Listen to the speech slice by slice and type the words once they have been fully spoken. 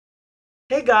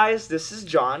Hey guys, this is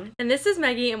John. And this is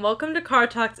Maggie, and welcome to Car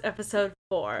Talks episode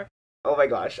 4. Oh my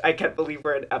gosh, I can't believe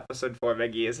we're in episode 4,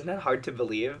 Maggie. Isn't that hard to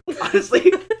believe?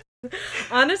 Honestly.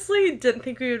 Honestly, didn't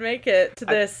think we would make it to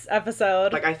this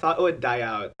episode. I thought it would die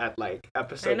out at,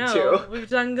 episode I 2. know, we've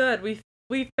done good.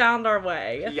 We found our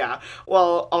way. Yeah,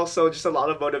 well, also just a lot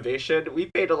of motivation. We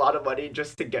paid a lot of money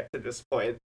just to get to this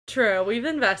point. True, we've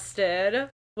invested,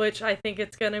 which I think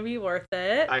it's gonna be worth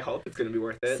it. I hope it's gonna be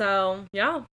worth it. So,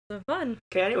 yeah, it's been fun.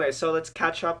 Okay, anyway, so let's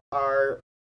catch up our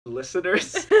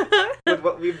listeners with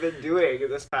what we've been doing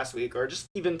this past week, or just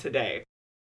even today.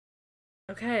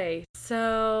 Okay,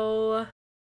 so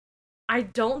I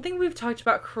don't think we've talked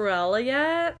about Cruella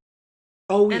yet.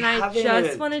 Oh, we and haven't. I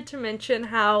just wanted to mention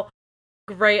how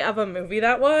great of a movie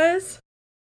that was.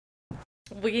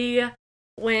 We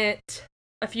went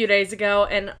a few days ago,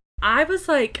 and I was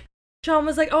like, John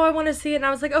was like, oh, I want to see it, and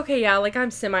I was like, okay, yeah,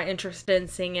 I'm semi-interested in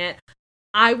seeing it.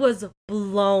 I was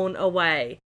blown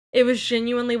away. It was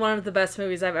genuinely one of the best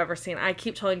movies I've ever seen. I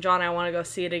keep telling John I want to go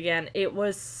see it again. It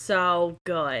was so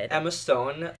good. Emma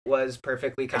Stone was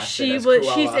perfectly casted as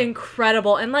Cruella. She's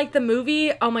incredible. And the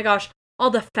movie, oh my gosh, all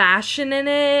the fashion in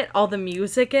it, all the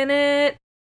music in it,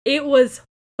 it was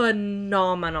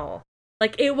phenomenal.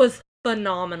 It was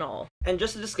phenomenal. And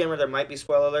just a disclaimer, there might be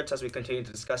spoiler alerts as we continue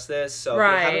to discuss this. So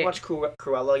right. If you haven't watched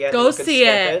Cruella yet, go see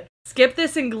it. Skip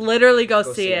this and literally go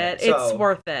see it. So, it's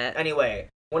worth it. Anyway,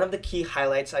 one of the key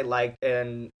highlights I liked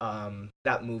in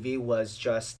that movie was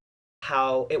just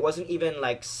how it wasn't even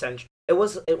it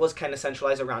was kind of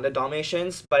centralized around the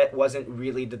Dalmatians, but it wasn't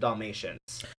really the Dalmatians.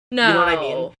 No. You know what I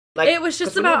mean? It was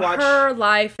just about her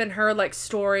life and her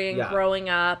story and growing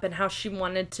up and how she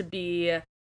wanted to be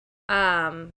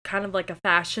kind of a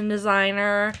fashion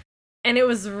designer. And it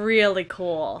was really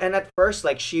cool. And at first,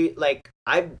 I've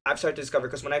started to discover,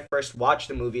 because when I first watched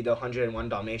the movie, The 101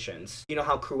 Dalmatians, you know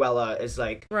how Cruella is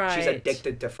right. She's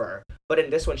addicted to fur. But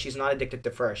in this one, she's not addicted to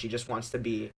fur. She just wants to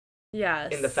be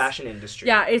in the fashion industry.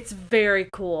 Yeah, it's very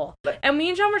cool. And me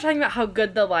and John were talking about how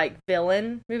good the,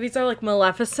 villain movies are,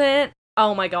 Maleficent.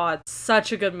 Oh my god,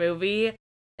 such a good movie.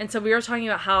 And so we were talking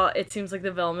about how it seems like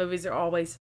the villain movies are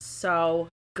always so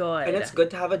good. And it's good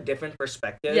to have a different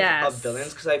perspective of villains,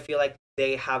 because I feel like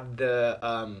they have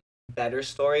the better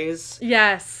stories.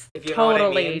 Yes, if you know what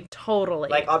I mean.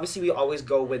 Totally. Obviously we always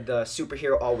go with the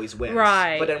superhero always wins.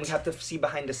 Right. But then we have to see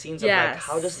behind the scenes of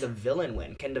how does the villain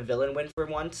win? Can the villain win for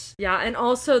once? Yeah, and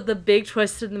also the big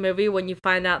twist in the movie when you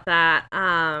find out that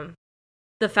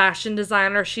the fashion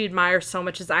designer she admires so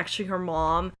much is actually her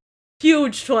mom.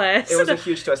 Huge twist. It was a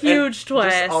huge twist. Huge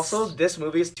twist. Also, this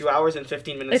movie is 2 hours and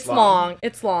 15 minutes long.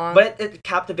 It's long. But it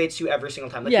captivates you every single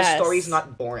time. The story's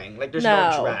not boring. There's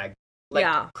no drag.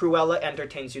 Cruella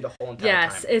entertains you the whole entire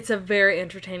time. Yes, it's a very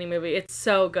entertaining movie. It's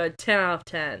so good. 10 out of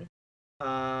 10.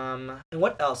 And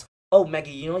what else? Oh,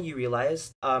 Maggie, you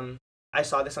realized, I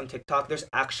saw this on TikTok. There's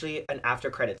actually an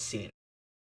after credits scene.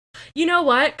 You know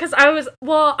what? Because I was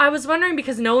wondering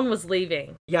because no one was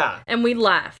leaving. Yeah. And we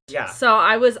left. Yeah. So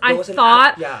I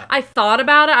thought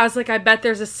about it. I was like, I bet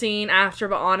there's a scene after,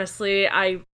 but honestly,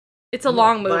 it's a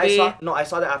long movie. I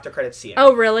saw the after credits scene.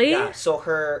 Oh, really? Yeah.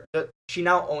 So she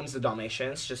now owns the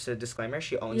Dalmatians. Just a disclaimer,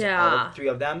 she owns all of 3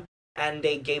 of them. And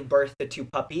they gave birth to 2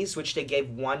 puppies, which they gave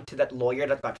one to that lawyer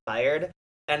that got fired,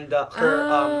 and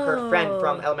her friend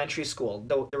from elementary school,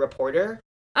 the reporter.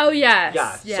 Oh, yes.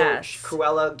 Yeah, yes. So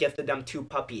Cruella gifted them 2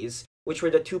 puppies, which were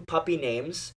the 2 puppy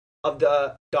names of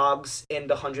the dogs in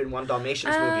the 101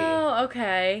 Dalmatians movie. Oh,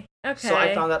 okay. So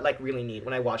I found that, really neat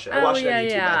when I watched it. I watched it on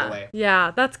YouTube, by the way.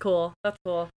 Yeah, that's cool.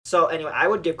 So anyway, I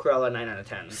would give Cruella a 9 out of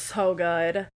 10. So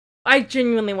good. I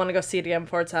genuinely want to go see it again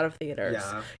before it's out of theaters.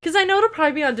 Yeah. Because I know it'll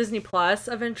probably be on Disney Plus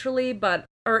eventually,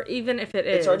 or even if it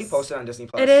is. It's already posted on Disney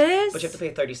Plus. It is? But you have to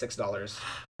pay $36.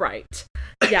 Right.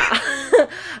 Yeah.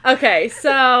 Okay,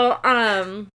 so,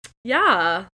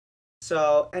 yeah.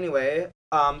 So, anyway,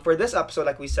 for this episode,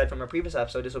 like we said from our previous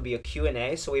episode, this will be a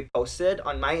Q&A. So we posted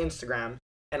on my Instagram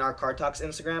and our Car Talks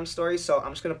Instagram story. So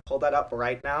I'm just going to pull that up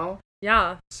right now.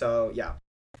 Yeah. So, yeah.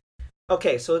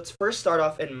 Okay, so let's first start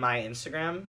off in my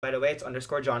Instagram. By the way, it's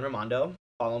 _John Ramondo.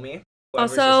 Follow me.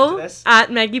 Also, at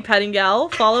Maggie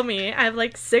Pettingale. Follow me. I have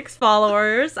 6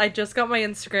 followers. I just got my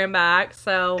Instagram back,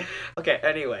 so... Okay,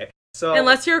 anyway. So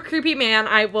unless you're a creepy man,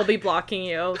 I will be blocking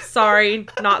you. Sorry,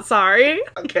 not sorry.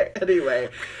 Okay, anyway.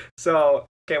 So,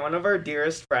 one of our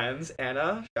dearest friends,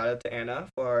 Anna, shout out to Anna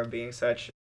for being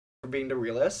the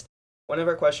realist. One of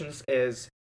our questions is,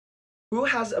 who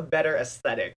has a better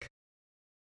aesthetic?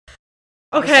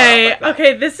 Okay,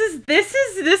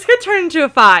 this could turn into a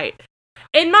fight.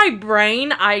 In my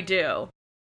brain, I do.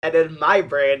 And in my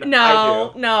brain, no,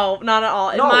 I do. No, not at all.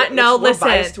 Listen.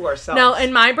 We're biased to ourselves. No,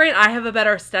 in my brain, I have a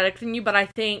better aesthetic than you, but I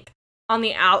think on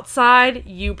the outside,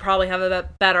 you probably have a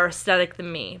better aesthetic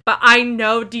than me. But I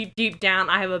know deep down,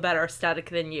 I have a better aesthetic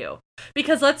than you.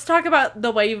 Because let's talk about the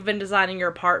way you've been designing your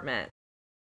apartment.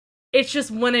 It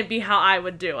just wouldn't be how I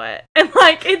would do it. And,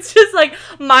 like, it's just, like,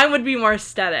 mine would be more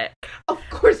aesthetic. Of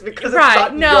course, because it's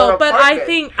not your but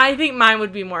apartment. I think mine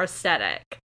would be more aesthetic.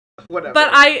 Whatever.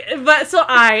 So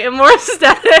I am more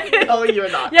aesthetic. No,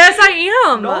 you're not. Yes, I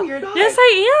am. No, you're not. Yes,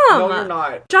 I am. No, you're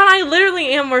not. John, I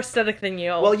literally am more aesthetic than you.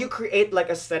 Well, you create, like,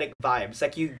 aesthetic vibes.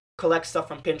 Like, you collect stuff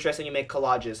from Pinterest and you make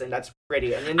collages, and that's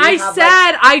pretty. And then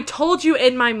I told you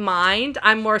in my mind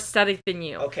I'm more aesthetic than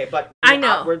you. Okay, but I know.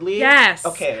 Outwardly? Yes.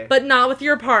 Okay. But not with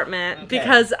your apartment,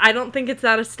 because I don't think it's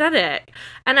that aesthetic.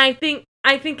 And I think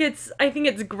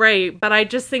it's great, but I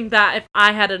just think that if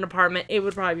I had an apartment, it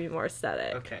would probably be more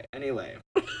aesthetic. Okay, anyway.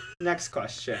 Next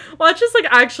question. Let's just, like,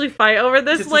 actually fight over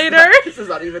this later. This is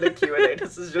not even a Q&A.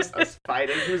 This is just us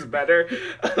fighting who's better.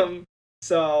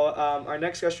 Our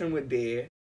next question would be,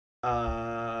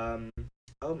 oh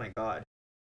my god.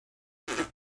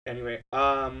 Anyway,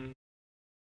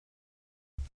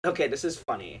 okay, this is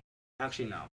funny. Actually,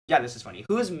 no. Yeah, this is funny.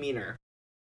 Who is meaner?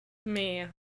 Me.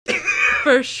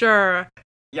 For sure.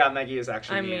 Yeah, Maggie is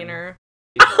actually I'm meaner.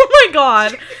 Oh my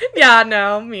god. Yeah,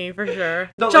 no, me for sure.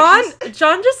 No, John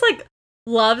just, like,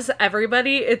 loves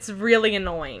everybody. It's really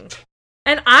annoying.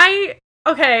 And I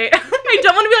don't want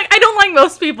to be like, I don't like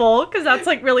most people, because that's,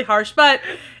 like, really harsh, but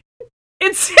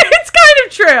it's kind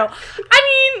of true.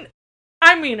 I mean,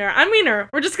 I'm meaner.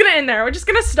 We're just gonna end there. We're just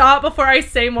gonna stop before I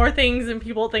say more things and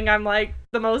people think I'm, like,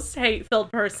 the most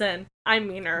hate-filled person. I'm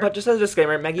meaner. But just as a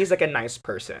disclaimer, Maggie's, like, a nice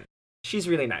person. She's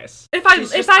really nice.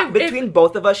 Between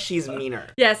both of us, she's meaner.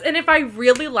 Yes, and if I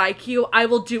really like you, I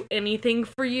will do anything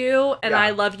for you, and I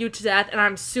love you to death, and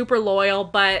I'm super loyal,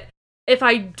 but if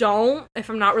I'm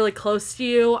not really close to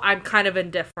you, I'm kind of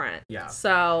indifferent. Yeah.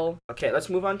 So. Okay, let's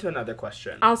move on to another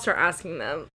question. I'll start asking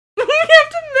them. We have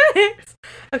to mix.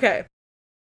 Okay.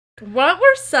 What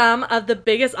were some of the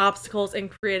biggest obstacles in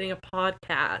creating a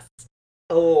podcast?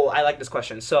 Oh, I like this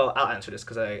question. So I'll answer this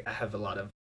because I have a lot of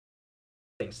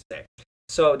things to say.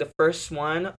 So the first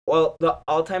one, well, the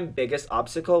all-time biggest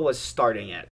obstacle was starting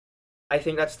it. I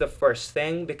think that's the first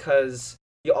thing, because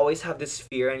you always have this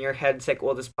fear in your head. It's like,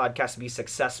 will this podcast be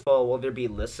successful? Will there be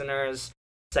listeners?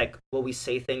 It's like, will we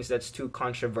say things that's too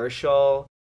controversial?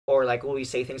 Or, like, will we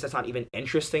say things that's not even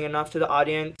interesting enough to the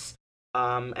audience?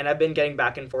 And I've been getting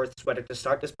back and forth whether to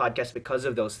start this podcast because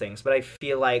of those things. But I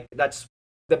feel like that's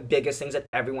the biggest things that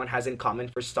everyone has in common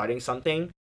for starting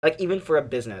something. Like, even for a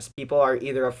business, people are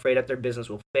either afraid that their business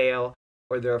will fail,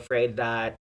 or they're afraid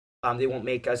that they won't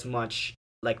make as much,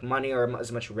 like, money or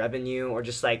as much revenue, or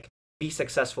just, like, be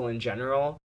successful in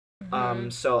general. Mm-hmm.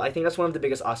 So I think that's one of the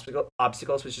biggest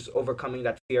obstacles, which is overcoming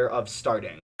that fear of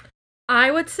starting.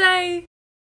 I would say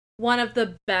one of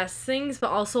the best things, but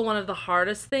also one of the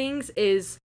hardest things,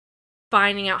 is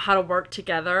finding out how to work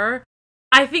together.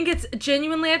 I think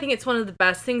it's one of the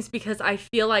best things, because I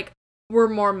feel like we're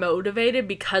more motivated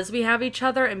because we have each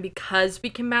other and because we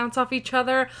can bounce off each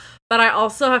other. But I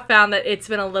also have found that it's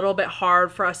been a little bit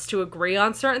hard for us to agree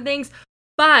on certain things.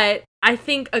 But I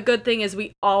think a good thing is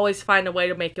we always find a way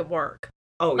to make it work.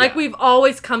 Oh, like, we've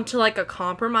always come to, like, a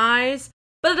compromise.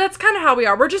 But that's kind of how we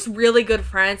are. We're just really good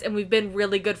friends, and we've been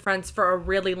really good friends for a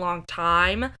really long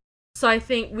time. So I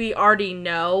think we already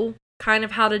know kind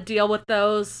of how to deal with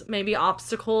those maybe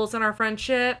obstacles in our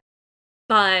friendship.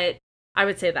 But I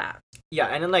would say that. Yeah,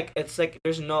 and then, like, it's like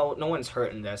there's no one's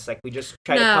hurt in this. Like, we just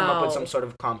try to come up with some sort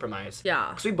of compromise. Yeah.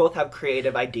 Because we both have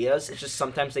creative ideas. It's just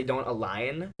sometimes they don't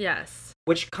align. Yes.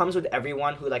 Which comes with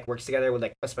everyone who, like, works together with,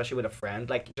 like, especially with a friend.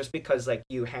 Like, just because, like,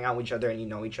 you hang out with each other and you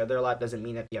know each other a lot doesn't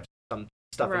mean that you have some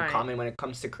stuff in common when it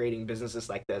comes to creating businesses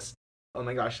like this. Oh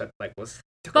my gosh, that, like,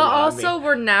 took but a lot also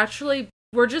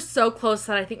we're just so close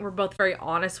that I think we're both very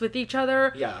honest with each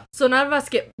other. Yeah. So neither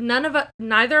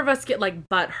of us get, like,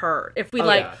 butt hurt if we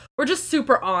we're just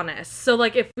super honest. So,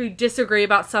 like, if we disagree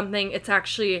about something, it's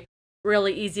actually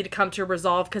really easy to come to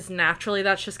resolve, because naturally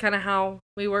that's just kind of how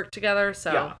we work together.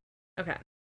 So yeah. Okay.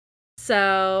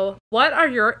 So, what are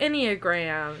your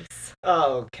Enneagrams?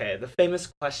 Okay, the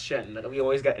famous question that we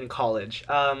always get in college.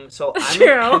 So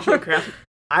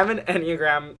I'm an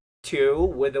Enneagram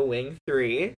 2 with a wing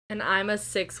 3. And I'm a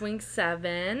 6 wing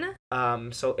 7.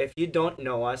 So if you don't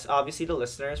know us, obviously the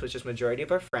listeners, which is majority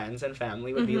of our friends and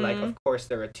family, would be like, of course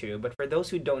they're a 2. But for those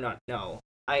who do not know,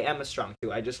 I am a strong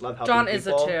 2. I just love helping people. John is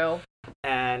a 2.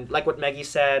 And like what Maggie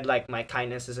said, like, my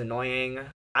kindness is annoying.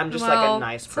 I'm just like a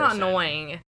nice person. It's not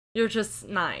annoying. You're just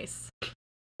nice.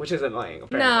 Which is annoying,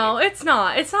 apparently. No, it's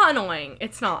not. It's not annoying.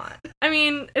 It's not. I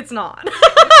mean, it's not.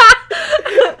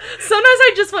 Sometimes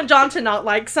I just want John to not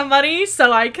like somebody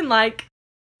so I can, like,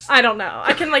 I don't know.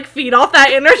 I can, like, feed off that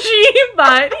energy,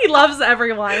 but he loves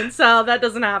everyone, so that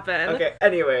doesn't happen. Okay,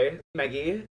 anyway,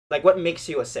 Meggie, like, what makes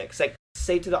you a 6? Like,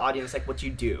 say to the audience, like, what you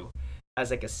do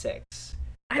as, like, a 6.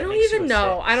 I don't even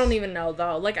know. I don't even know,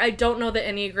 though. Like, I don't know the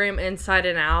Enneagram inside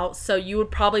and out, so you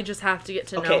would probably just have to get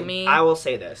to know me. I will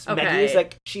say this. Okay. Meggie is,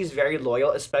 like, she's very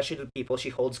loyal, especially to people she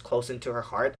holds close into her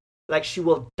heart. Like, she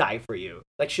will die for you.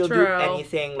 Like, she'll do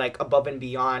anything, like, above and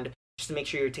beyond just to make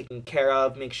sure you're taken care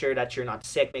of, make sure that you're not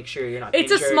sick, make sure you're not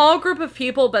injured. It's a small group of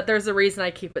people, but there's a reason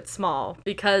I keep it small,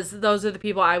 because those are the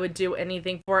people I would do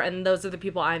anything for, and those are the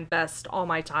people I invest all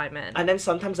my time in. And then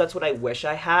sometimes that's what I wish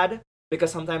I had,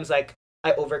 because sometimes, like,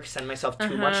 I overextend myself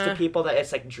too much to people that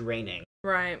it's, like, draining.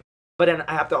 Right. But then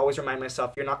I have to always remind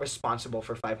myself, you're not responsible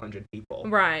for 500 people.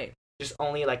 Right. Just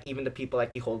only, like, even the people,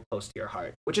 like, you hold close to your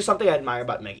heart, which is something I admire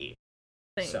about Meggie.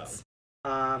 Thanks. So,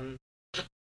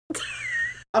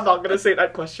 I'm not gonna say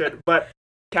that question, but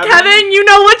Kevin, you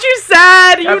know what you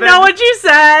said! You know what you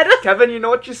said! Kevin, you know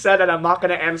what you said, and I'm not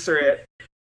gonna answer it.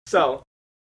 So,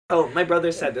 my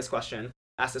brother said this question.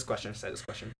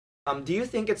 Do you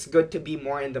think it's good to be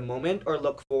more in the moment or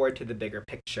look forward to the bigger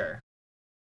picture?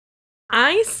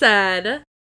 I said,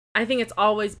 I think it's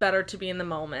always better to be in the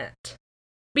moment.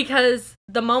 Because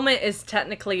the moment is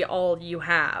technically all you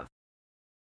have.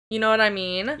 You know what I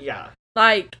mean? Yeah.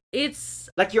 Like, it's...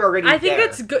 Like, you're already I think there.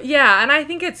 it's good, yeah, and I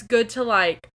think it's good to,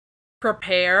 like,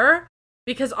 prepare,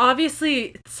 because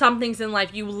obviously some things in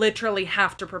life you literally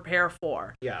have to prepare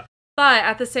for. Yeah. But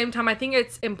at the same time, I think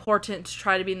it's important to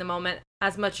try to be in the moment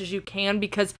as much as you can,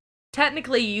 because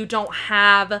technically you don't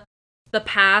have the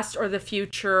past or the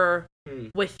future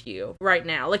with you right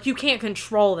now. Like, you can't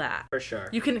control that. For sure.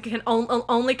 You can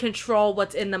only control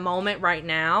what's in the moment right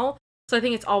now. So I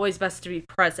think it's always best to be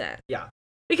present. Yeah.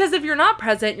 Because if you're not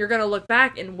present, you're going to look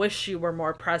back and wish you were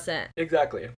more present.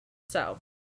 Exactly. So.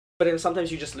 But then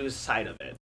sometimes you just lose sight of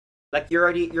it. Like, you're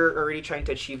already trying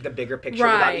to achieve the bigger picture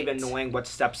without even knowing what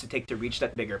steps to take to reach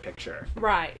that bigger picture.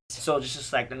 Right. So it's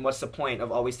just like, then what's the point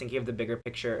of always thinking of the bigger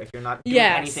picture if you're not doing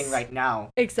anything right now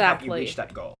to help you reach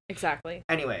that goal? Exactly.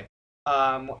 Anyway,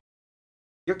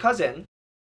 your cousin,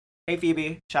 hey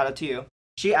Phoebe, shout out to you.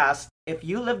 She asked, if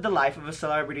you lived the life of a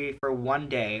celebrity for one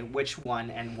day, which one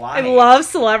and why? I love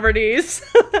celebrities.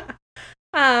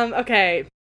 Okay.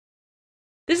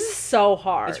 This is so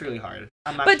hard. It's really hard.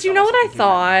 But do you know what I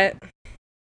thought?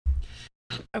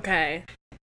 Okay.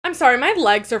 I'm sorry, my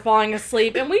legs are falling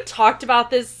asleep, and we talked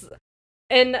about this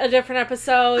in a different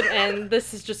episode, and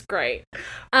this is just great.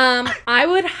 I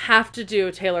would have to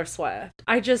do Taylor Swift.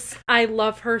 I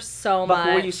love her so much. But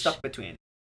who are you stuck between?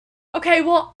 Okay,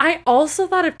 well, I also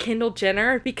thought of Kendall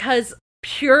Jenner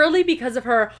purely because of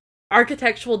her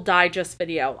Architectural Digest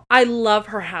video. I love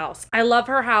her house. I love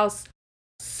her house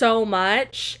so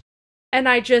much. And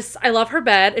I love her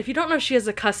bed. If you don't know, she has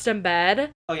a custom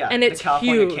bed. Oh, yeah. And it's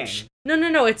huge.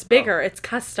 King. No, it's bigger. Oh. It's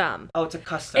custom. Oh, it's a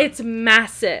custom. It's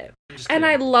massive. And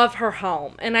I love her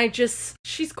home. And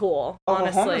she's cool,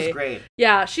 honestly. Her home is great.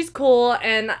 Yeah, she's cool,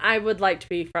 and I would like to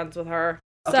be friends with her.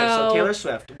 Okay, so Taylor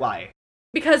Swift, why?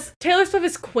 Because Taylor Swift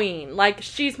is queen. Like,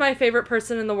 she's my favorite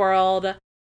person in the world.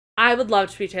 I would love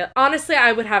to be Taylor. Honestly,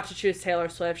 I would have to choose Taylor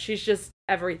Swift. She's just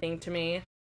everything to me.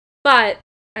 But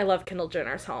I love Kendall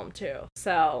Jenner's home, too.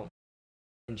 So.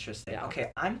 Interesting. Yeah.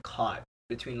 Okay, I'm caught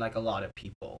between, like, a lot of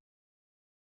people.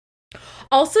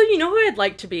 Also, you know who I'd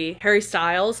like to be? Harry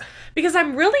Styles. Because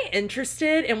I'm really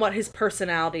interested in what his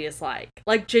personality is like.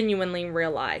 Like, genuinely in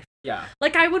real life. Yeah.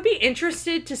 Like, I would be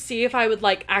interested to see if I would,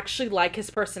 like, actually like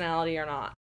his personality or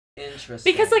not.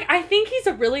 Interesting. Because, like, I think he's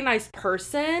a really nice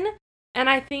person, and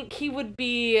I think he would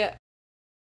be...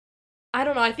 I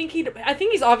don't know, I think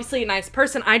he's obviously a nice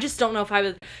person. I just don't know if I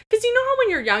would... Because you know how when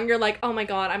you're young, you're like, oh my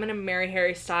god, I'm gonna marry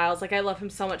Harry Styles. Like, I love him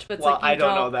so much, but it's like, I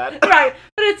don't know that. Right.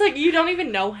 But it's like, you don't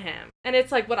even know him. And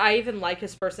it's like, would I even like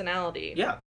his personality?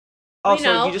 Yeah. Oh,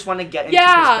 so you just want to get into his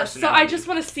personality. So I just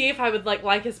want to see if I would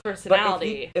like his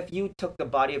personality. But if you took the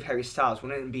body of Harry Styles,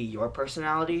 wouldn't it be your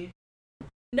personality?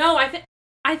 No, I think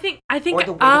or the way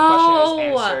the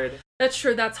question is answered. That's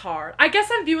true, that's hard. I guess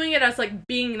I'm viewing it as like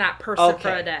being that person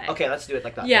for a day. Okay, let's do it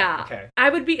like that. Yeah. Okay. I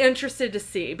would be interested to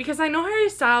see, because I know Harry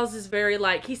Styles is very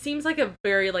like, he seems like a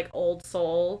very like old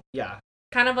soul. Yeah.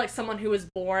 Kind of like someone who was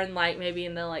born like maybe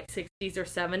in the like 60s or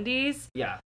 70s.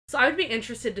 Yeah. So I would be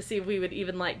interested to see if we would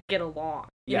even, like, get along.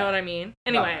 You know what I mean?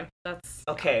 Anyway, that's...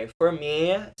 Okay, for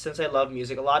me, since I love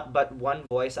music a lot, but one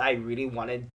voice I really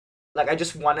wanted like I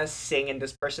just want to sing in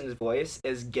this person's voice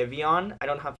is Giveon. I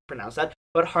don't know how to pronounce that,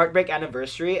 but Heartbreak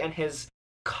Anniversary and his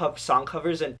song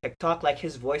covers and TikTok, like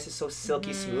his voice is so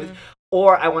silky smooth.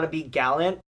 Or I want to be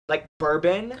Gallant, like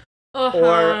Bourbon.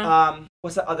 Or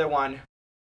what's the other one?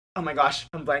 Oh my gosh,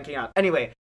 I'm blanking out.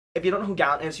 Anyway, if you don't know who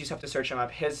Gallant is, you just have to search him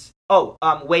up.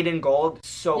 Wade in Gold,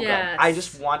 so good. I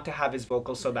just want to have his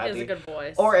vocals so badly. He has a good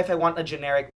voice. Or if I want a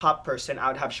generic pop person, I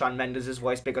would have Shawn Mendes'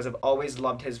 voice because I've always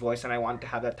loved his voice and I want to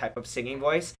have that type of singing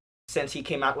voice. Since he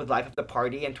came out with Life of the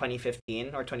Party in 2015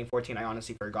 or 2014, I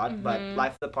honestly forgot. But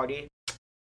Life of the Party,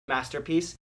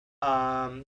 masterpiece.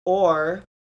 Or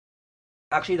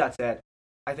actually, that's it.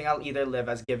 I think I'll either live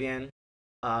as Giveon,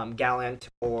 Gallant,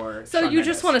 or so Shawn you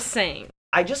just want to sing.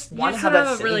 I just want to have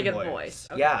that a really good voice.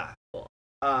 Okay, yeah. Cool.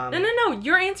 No.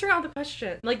 You're answering all the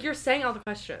questions. Like, you're saying all the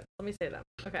questions. Let me say them.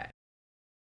 Okay.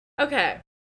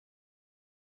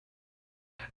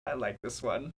 I like this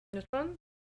one. Which one?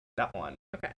 That one.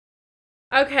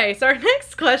 Okay, so our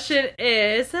next question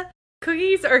is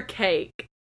cookies or cake?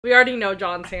 We already know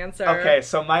John's answer. Okay,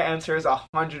 so my answer is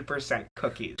 100%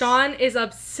 cookies. John is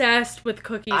obsessed with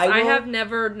cookies. I have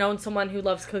never known someone who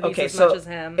loves cookies much as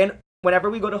him.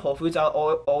 Whenever we go to Whole Foods, I'll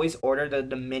always order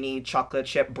the mini chocolate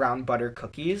chip brown butter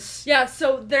cookies. Yeah,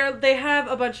 so they have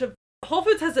a bunch of... Whole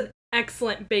Foods has an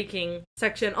excellent baking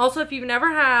section. Also, if you've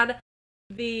never had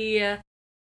the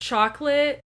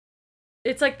chocolate...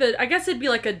 It's like I guess it'd be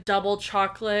like a double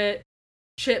chocolate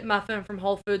chip muffin from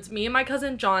Whole Foods. Me and my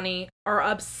cousin Johnny are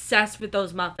obsessed with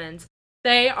those muffins.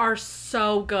 They are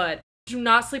so good. Do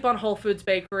not sleep on Whole Foods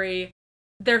Bakery.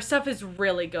 Their stuff is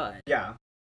really good. Yeah.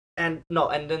 And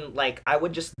then, like, I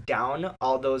would just down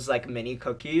all those, like, mini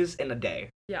cookies in a day.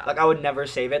 Yeah. Like, I would never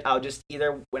save it. I would just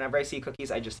whenever I see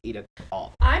cookies, I just eat it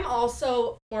all. I'm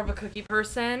also more of a cookie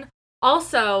person.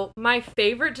 Also, my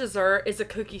favorite dessert is a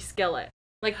cookie skillet.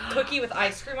 Like, cookie with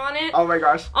ice cream on it. Oh my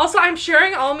gosh. Also, I'm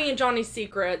sharing all me and Johnny's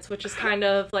secrets, which is kind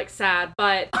of, like, sad.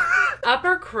 But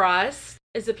Upper Crust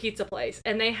is a pizza place.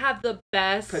 And they have the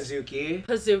best...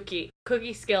 Pizookie.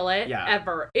 Cookie skillet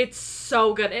ever. It's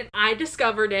so good. And I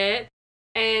discovered it.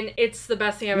 And it's the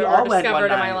best thing I've ever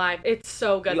discovered in my life. It's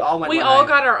so good. We all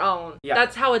got our own. Yeah.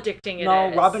 That's how addicting it is.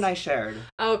 No, Rob and I shared.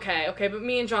 Okay. But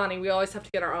me and Johnny, we always have to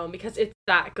get our own because it's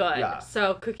that good. Yeah.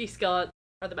 So, cookie skillet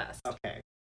are the best. Okay.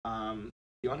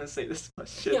 You want to say this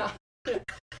question? Yeah.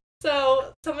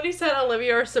 So, somebody said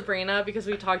Olivia or Sabrina because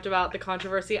we talked about the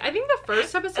controversy. I think the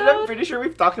first episode... And I'm pretty sure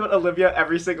we've talked about Olivia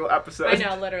every single episode. I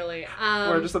know, literally.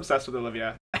 We're just obsessed with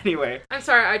Olivia. Anyway. I'm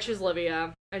sorry, I choose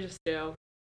Olivia. I just do.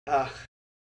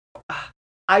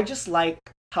 I just like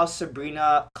how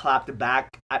Sabrina clapped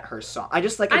back at her song. I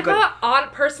just like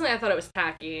personally, I thought it was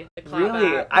tacky. The clap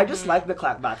really? back. I just like the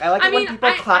clap back. I like it when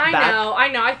people clap back. I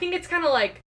know. I think it's kind of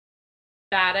like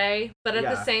bad A, but at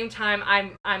the same time,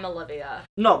 I'm Olivia.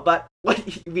 No, but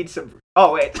what you mean Sabrina?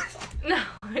 Oh wait. No,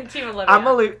 I'm Team Olivia. I'm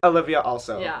Olivia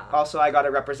also. Yeah. Also, I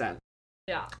gotta represent.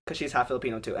 Yeah. Because she's half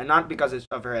Filipino too, and not because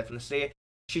of her ethnicity.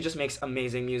 She just makes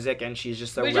amazing music, and she's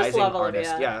just a rising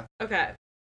artist. Olivia. Yeah. Okay.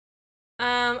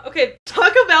 Okay,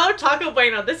 Taco Bell or Taco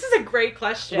Bueno? This is a great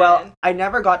question. Well, I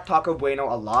never got Taco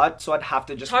Bueno a lot, so I'd have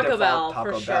to just Taco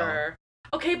Bell. Sure.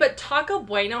 Okay, but Taco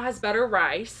Bueno has better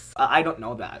rice. I don't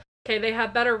know that. Okay, they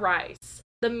have better rice.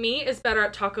 The meat is better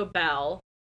at Taco Bell.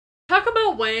 Taco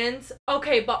Bell wins.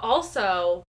 Okay, but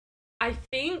also, I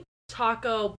think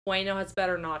Taco Bueno has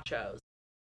better nachos.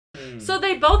 So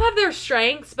they both have their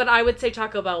strengths, but I would say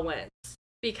Taco Bell wins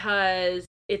because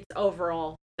it's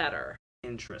overall better.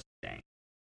 Interesting.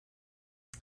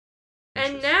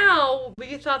 And now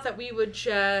we thought that we would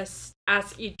just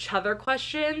ask each other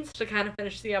questions to kind of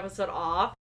finish the episode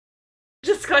off.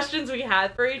 Just questions we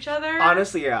had for each other.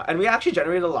 Honestly, yeah. And we actually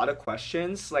generated a lot of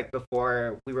questions like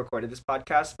before we recorded this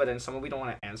podcast, but then some of we don't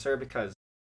want to answer because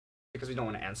we don't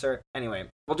want to answer. Anyway,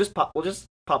 we'll just pop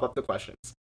up the questions.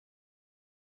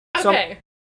 Okay.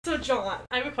 So John,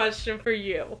 I have a question for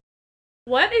you.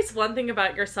 What is one thing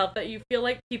about yourself that you feel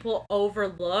like people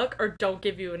overlook or don't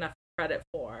give you enough credit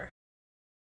for?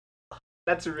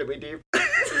 That's really deep.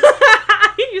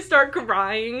 You start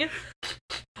crying.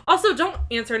 Also, don't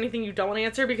answer anything you don't want to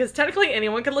answer because technically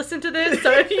anyone could listen to this.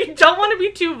 So if you don't want to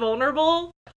be too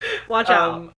vulnerable, watch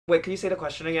out. Wait, can you say the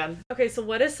question again? Okay, so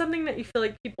what is something that you feel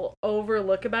like people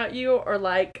overlook about you or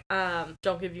like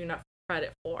don't give you enough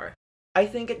credit for? I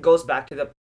think it goes back to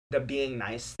the being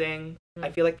nice thing. I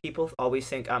feel like people always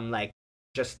think I'm like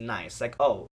just nice. Like,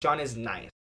 oh, John is nice.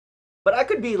 But I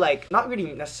could be like not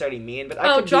really necessarily mean, but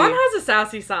John has a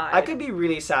sassy side. I could be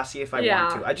really sassy if I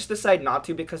want to. I just decide not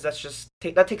to because that's just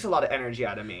that takes a lot of energy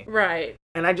out of me. Right.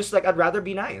 And I just like I'd rather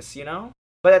be nice, you know?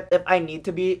 But if I need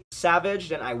to be savage,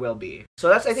 then I will be.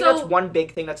 So I think that's one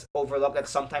big thing that's overlooked, that's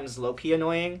sometimes low-key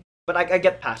annoying. But I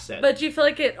get past it. But do you feel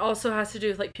like it also has to do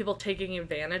with like people taking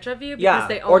advantage of you because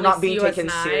they only or not being see you taken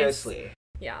as nice? Seriously.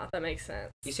 Yeah, that makes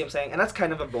sense. You see what I'm saying? And that's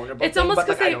kind of a vulnerable it's thing, almost but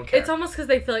like, I don't care. It's almost because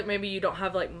they feel like maybe you don't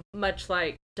have like much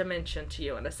like dimension to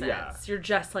you in a sense. Yeah. You're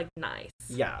just like nice.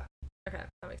 Yeah. Okay,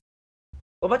 that makes sense.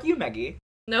 What about you, Maggie?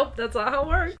 Nope, that's not how it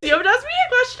works. You haven't asked me a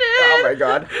question! Oh my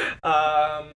god.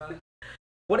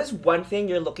 What is one thing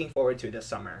you're looking forward to this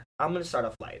summer? I'm gonna start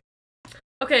off light.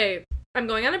 Okay, I'm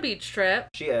going on a beach trip.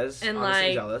 She is. In honestly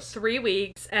like jealous. 3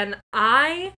 weeks, and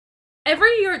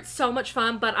every year it's so much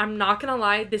fun, but I'm not gonna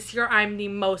lie, this year I'm the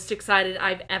most excited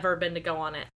I've ever been to go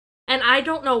on it. And I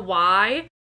don't know why,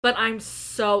 but I'm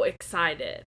so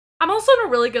excited. I'm also in a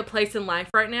really good place in life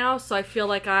right now, so I feel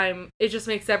like it just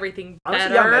makes everything better.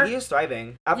 Honestly, yeah, Maggie is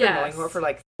thriving. After knowing her for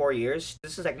like 4 years,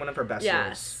 this is like one of her best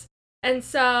years. And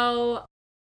so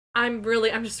I'm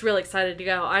just really excited to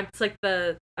go.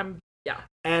 Yeah.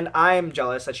 And I'm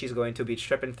jealous that she's going to a beach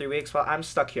trip in 3 weeks while I'm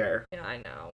stuck here. Yeah, I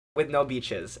know. With no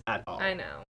beaches at all. I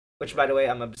know. Which, by the way,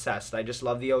 I'm obsessed. I just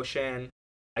love the ocean.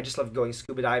 I just love going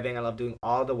scuba diving. I love doing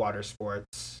all the water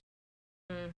sports.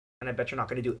 And I bet you're not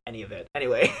going to do any of it.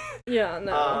 Anyway. Yeah,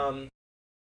 no.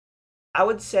 I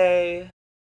would say...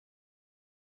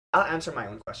 I'll answer my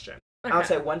own question. Okay. I would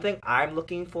say one thing I'm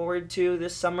looking forward to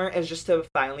this summer is just to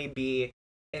finally be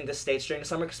in the States during the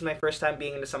summer, because it's my first time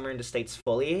being in the summer in the States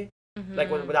fully. Mm-hmm.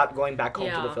 Like, without going back home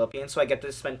to the Philippines. So I get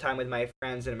to spend time with my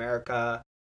friends in America.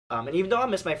 And even though I'll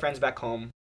miss my friends back home,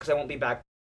 because I won't be back,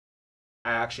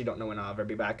 I actually don't know when I'll ever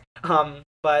be back.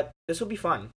 But this will be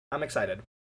fun. I'm excited.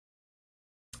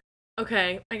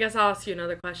 Okay, I guess I'll ask you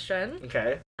another question.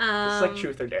 Okay. This is like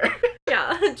truth or dare.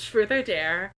 Yeah, truth or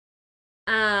dare.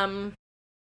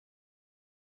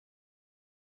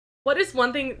 What is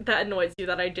one thing that annoys you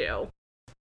that I do?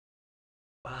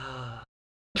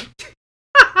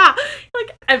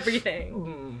 Like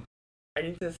everything. I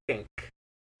need to think.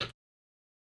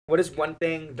 What is one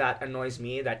thing that annoys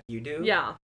me that you do?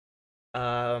 Yeah.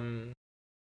 Why am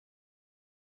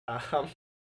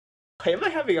I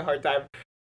having a hard time?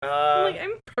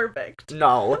 I'm perfect.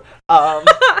 No. I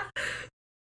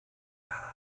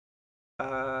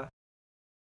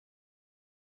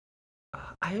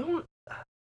don't.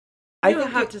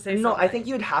 I think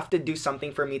you'd have to do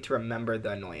something for me to remember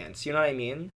the annoyance. You know what I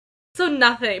mean? So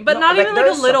nothing, but not even like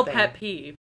a little pet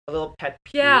peeve. A little pet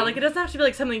peeve. Yeah, like it doesn't have to be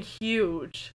like something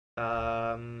huge.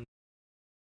 I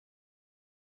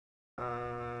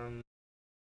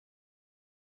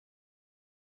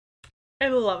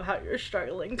love how you're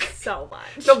struggling so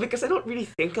much. No, because I don't really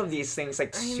think of these things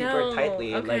like super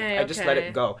tightly. Okay, like I just let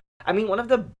it go. I mean,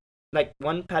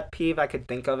 one pet peeve I could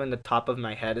think of in the top of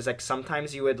my head is like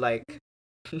sometimes you would like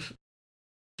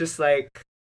just like,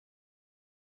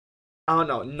 I don't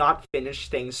know, not finish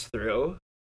things through.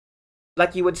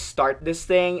 Like you would start this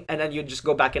thing and then you'd just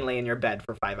go back and lay in your bed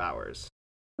for 5 hours.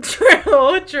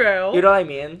 True. You know what I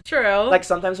mean? True. Like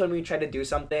sometimes when we try to do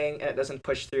something and it doesn't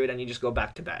push through, then you just go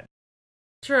back to bed.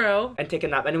 True. And take a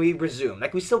nap, and we resume.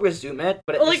 Like, we still resume it,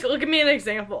 but give me an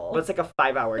example. But it's like a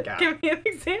 5-hour gap. Give me an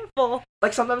example.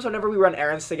 Like, sometimes whenever we run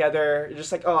errands together, you're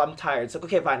just like, oh, I'm tired. It's like,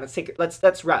 okay, fine,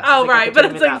 let's rest. Oh, right, but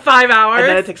it's like 5 hours. And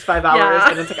then it takes 5 hours,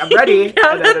 and then it's like, I'm ready.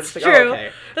 Yeah, and then that's it's true.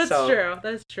 like, oh, okay.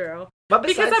 That's true. But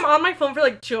because I'm on my phone for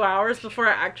like 2 hours before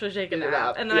I actually take a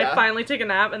nap. And then I finally take a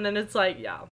nap, and then it's like,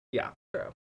 yeah. Yeah.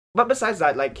 True. But besides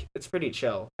that, like, it's pretty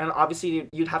chill. And obviously,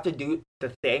 you'd have to do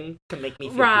the thing to make me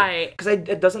feel right. Because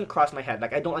it doesn't cross my head.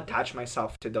 Like, I don't attach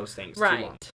myself to those things too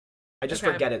long. I just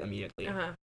forget it immediately.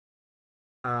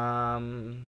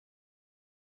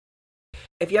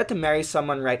 If you had to marry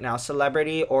someone right now,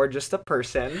 celebrity or just a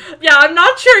person... Yeah, I'm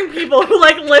not sharing people who,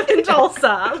 like, live in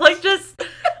Tulsa. Like, just...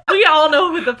 We all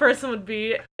know who the person would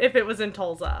be if it was in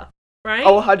Tulsa. Right?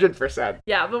 Oh, 100%.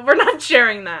 Yeah, but we're not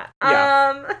sharing that.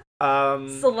 Yeah.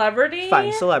 Celebrity?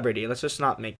 Fine, celebrity. Let's just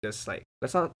not make this, like...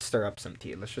 Let's not stir up some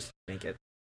tea. Let's just make it.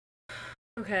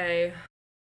 Okay.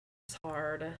 It's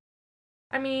hard.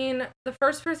 I mean, the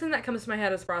first person that comes to my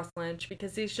head is Ross Lynch,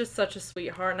 because he's just such a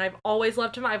sweetheart, and I've always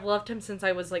loved him. I've loved him since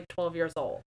I was, like, 12 years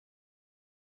old.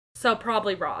 So,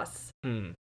 probably Ross.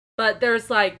 But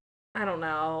there's, like, I don't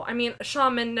know. I mean,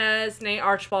 Shawn Mendes, Nate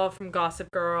Archibald from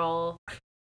Gossip Girl...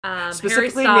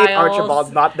 Specifically Harry Styles. Nate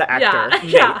Archibald, not the actor.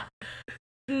 Yeah.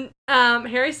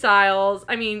 Harry Styles.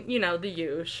 I mean, you know, the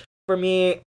usual. For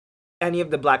me, any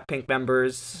of the Blackpink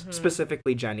members,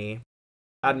 specifically Jennie,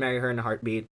 I'd marry her in a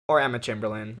heartbeat. Or Emma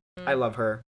Chamberlain. I love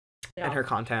her and her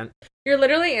content. You're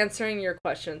literally answering your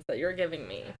questions that you're giving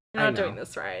me. You're not doing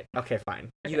this right. Okay,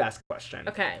 fine. Okay. You ask a question.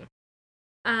 Okay.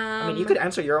 I mean, you could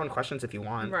answer your own questions if you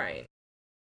want. Right.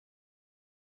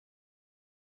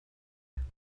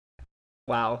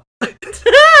 Wow.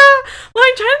 Well,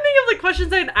 I'm trying to think of the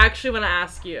questions I'd actually want to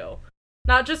ask you.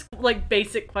 Not just, like,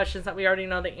 basic questions that we already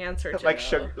know the answer to. Like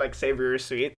sugar, like savory or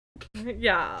sweet.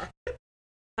 Yeah.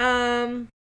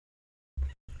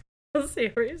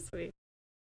 Savory or sweet.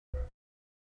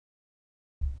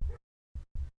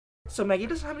 So Maggie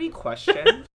doesn't have any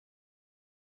questions?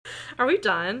 Are we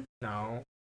done? No.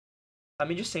 Let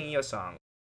me just sing you a song.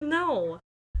 No.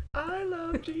 I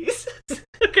love Jesus.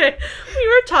 Okay, we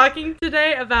were talking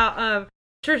today about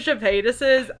Trisha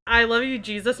Paytas's "I Love You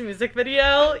Jesus" music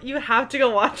video. You have to go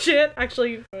watch it.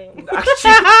 Actually, don't watch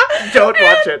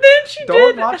it.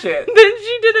 Watch it. Then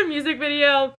she did a music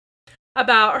video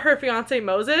about her fiance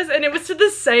Moses, and it was to the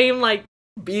same like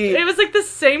beat. It was like the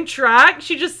same track.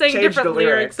 She just sang different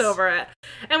lyrics over it,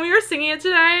 and we were singing it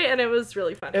today, and it was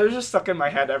really funny. It was just stuck in my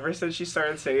head ever since she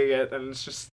started singing it, and it's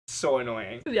just so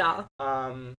annoying. Yeah.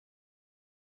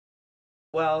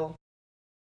 Well,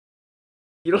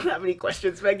 you don't have any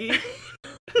questions, Maggie?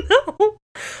 No.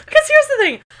 Because here's the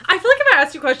thing. I feel like if I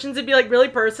asked you questions, it'd be, like, really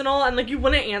personal, and, like, you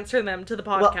wouldn't answer them to the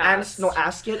podcast. Well,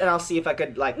 ask it, and I'll see if I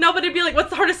could, like... No, but it'd be, like, what's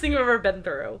the hardest thing you've ever been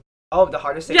through? Oh, the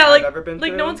hardest thing I've ever been through?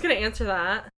 Like, no one's gonna answer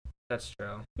that. That's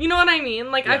true. You know what I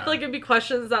mean? Like, yeah. I feel like it'd be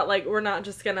questions that, like, we're not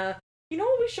just gonna... You know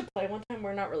what we should play one time?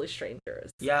 We're Not Really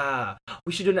Strangers. Yeah.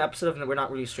 We should do an episode of We're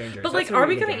Not Really Strangers. But, like, are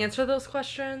we gonna answer those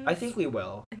questions? I think we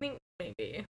will. I think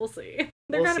maybe. We'll see.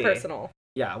 They're kind of personal.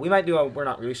 Yeah, we might do a We're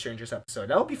Not Really Strangers episode.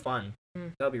 That'll be fun.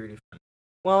 That'll be really fun.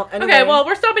 Well, anyway. Okay, well,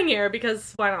 we're stopping here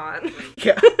because why not?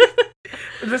 Yeah.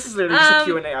 This is literally just a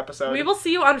Q&A episode. We will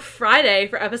see you on Friday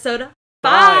for episode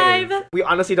 5. We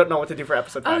honestly don't know what to do for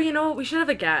episode 5. Oh, you know what? We should have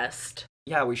a guest.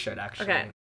 Yeah, we should, actually. Okay.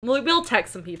 We'll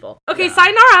text some people. Okay, yeah.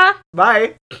 Sayonara!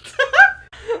 Bye!